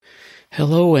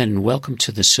Hello and welcome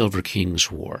to the Silver King's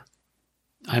War.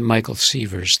 I'm Michael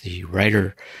Sievers, the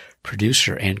writer,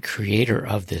 producer, and creator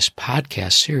of this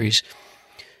podcast series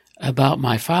about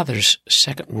my father's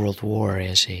Second World War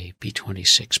as a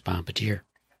B-26 bombardier.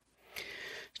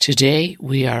 Today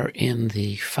we are in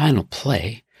the final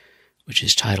play, which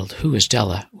is titled Who is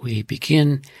Della? We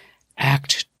begin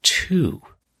Act 2,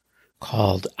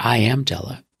 called I Am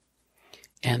Della,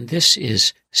 and this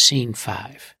is Scene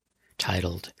 5,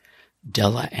 titled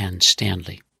Della and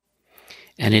Stanley.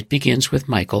 And it begins with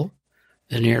Michael,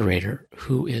 the narrator,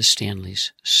 who is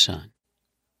Stanley's son.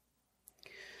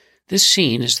 This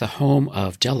scene is the home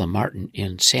of Della Martin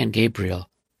in San Gabriel,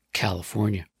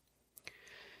 California.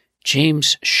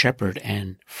 James Shepard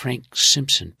and Frank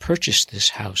Simpson purchased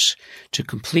this house to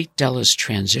complete Della's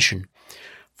transition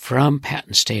from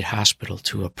Patton State Hospital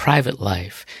to a private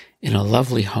life in a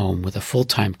lovely home with a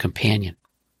full-time companion.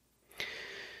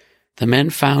 The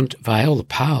men found Viola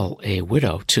Powell, a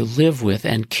widow, to live with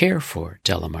and care for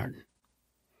Della Martin.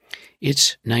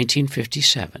 It's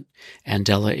 1957, and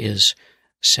Della is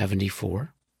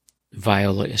 74.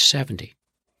 Viola is 70.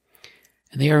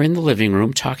 And they are in the living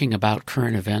room talking about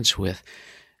current events with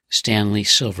Stanley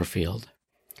Silverfield,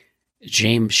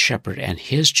 James Shepard, and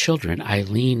his children,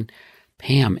 Eileen,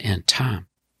 Pam, and Tom.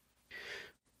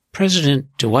 President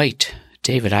Dwight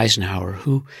David Eisenhower,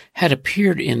 who had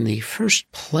appeared in the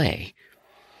first play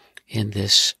in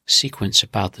this sequence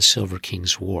about the Silver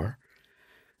King's War,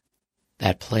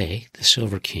 that play, The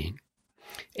Silver King,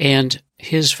 and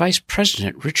his vice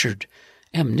president, Richard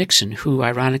M. Nixon, who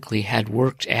ironically had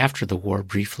worked after the war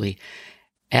briefly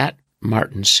at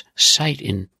Martin's site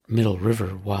in Middle River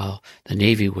while the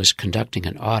Navy was conducting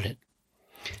an audit,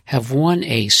 have won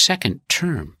a second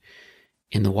term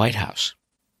in the White House.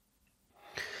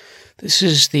 This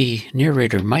is the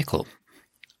narrator, Michael,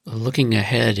 looking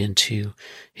ahead into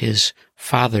his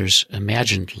father's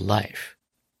imagined life.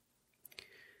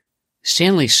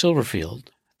 Stanley Silverfield,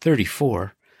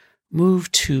 34,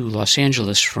 moved to Los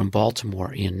Angeles from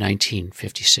Baltimore in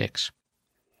 1956.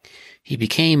 He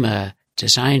became a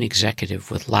design executive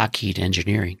with Lockheed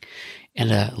Engineering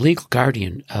and a legal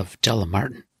guardian of Della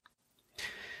Martin.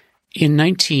 In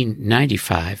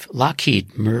 1995,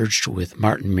 Lockheed merged with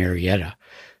Martin Marietta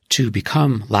to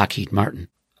become Lockheed Martin.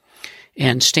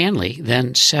 And Stanley,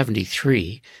 then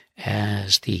 73,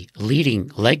 as the leading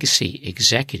legacy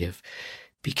executive,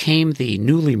 became the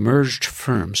newly merged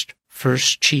firm's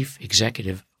first chief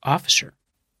executive officer.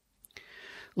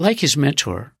 Like his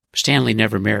mentor, Stanley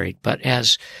never married, but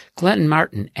as Glenn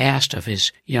Martin asked of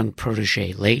his young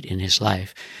protege late in his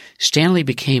life, Stanley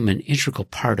became an integral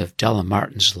part of Della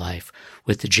Martin's life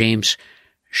with the James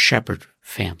Shepard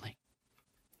family.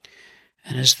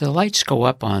 And as the lights go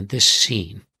up on this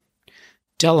scene,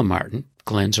 Della Martin,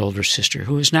 Glenn's older sister,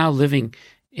 who is now living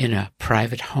in a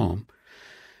private home,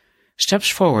 steps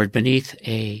forward beneath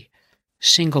a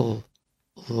single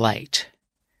light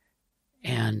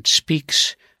and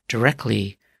speaks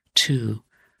directly to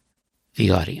the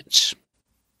audience.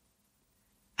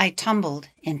 I tumbled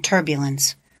in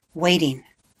turbulence, waiting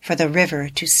for the river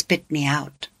to spit me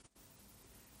out.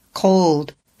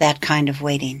 Cold, that kind of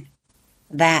waiting,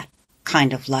 that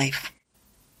kind of life.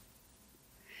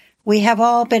 We have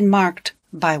all been marked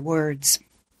by words.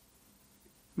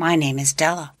 My name is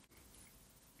Della.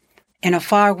 In a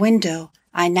far window,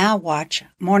 I now watch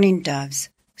mourning doves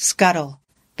scuttle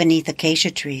beneath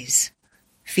acacia trees,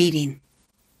 feeding.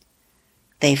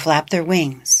 They flap their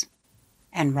wings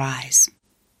and rise.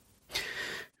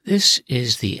 This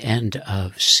is the end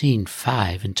of Scene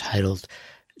 5, entitled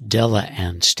Della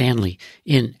and Stanley,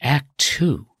 in Act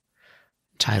 2,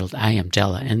 titled I Am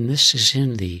Della, and this is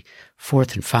in the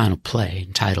fourth and final play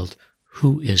entitled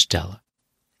Who is Della?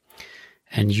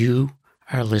 And you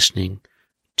are listening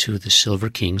to the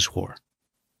Silver King's War.